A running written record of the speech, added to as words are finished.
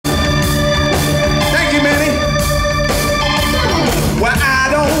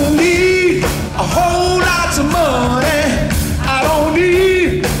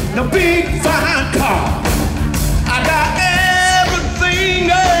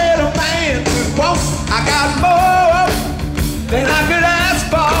wants, I got more than I could ask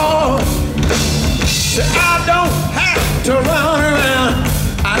for. So I don't have to run around,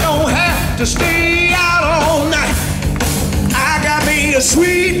 I don't have to stay out all night. I got me a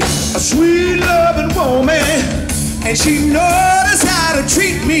sweet loving woman, and she knows how to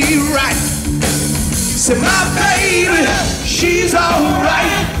treat me right. Say my baby, she's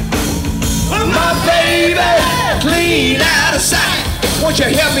alright. My baby, clean out of sight. Won't you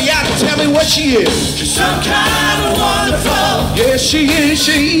help me out and tell me what she is? She's some kind of wonderful. Yes, she is,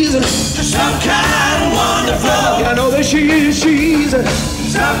 she's some kind of wonderful. Yeah, I know that she is, she's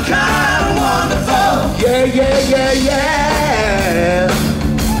some kind of wonderful. Yeah, yeah, yeah, yeah.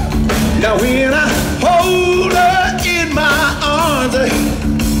 Now when I hold her in my arms,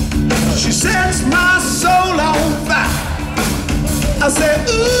 she sets my soul on fire. I said,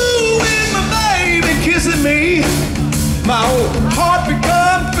 ooh, when my baby kisses me, my whole heart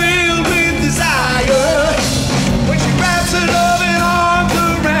becomes filled with desire. When she wraps her loving arms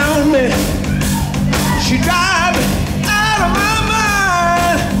around me, she drives me out of my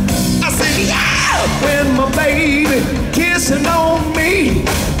mind. I say, yeah! When my baby kissing on me,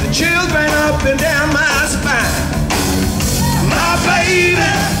 the children up and down my spine. My baby,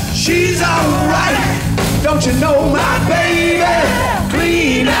 she's alright. Don't you know my baby,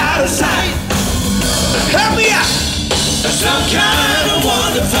 clean out of sight. Help me out. Some kind of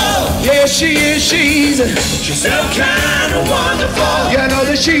wonderful. Yeah, she is, she's some kind of wonderful. Yeah, I know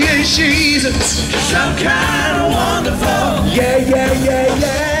that she is, she's some kind of wonderful. Yeah, yeah, yeah,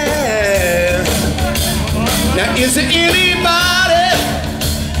 yeah. Now is there anybody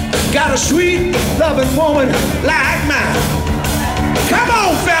got a sweet, loving woman like mine? Come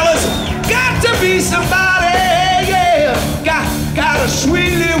on, fellas, got to be somebody, yeah. Got a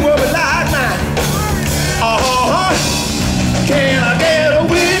sweet little woman like mine. Can I get a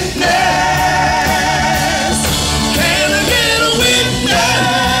witness? Can I get a witness?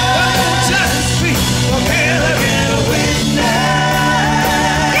 Just speak. Can I get a witness?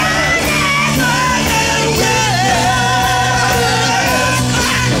 Can I get a witness?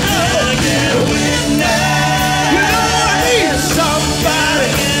 Can I get a witness? You know I need somebody.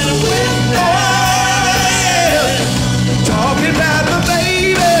 Oh, yeah. Talking about my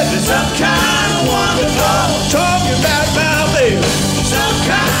baby, some kind of wonderful. Talking about my some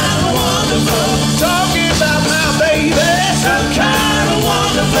kind of wonderful. Talking about my baby. Some kind of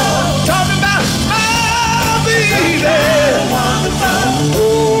wonderful. Talking about my baby. Some kind of wonderful. Oh,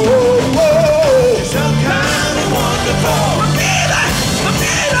 oh, oh. Some kind of wonderful. My baby.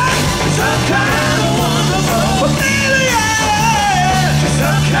 Some kind of wonderful. My baby, yeah.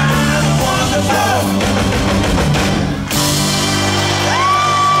 Some kind of wonderful.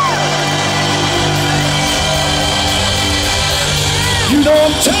 You know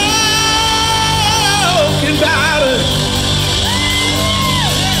I'm talking about her.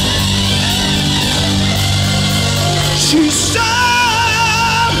 She's some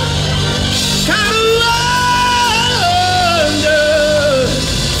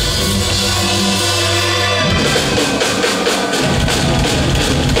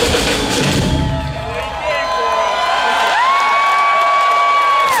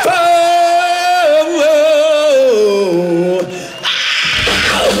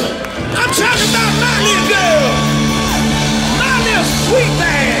kind of sweet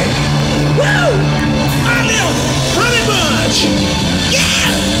bag. Woo! My little honey bunch. Yeah!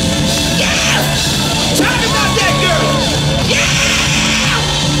 Yeah! Talk about that girl. Yeah!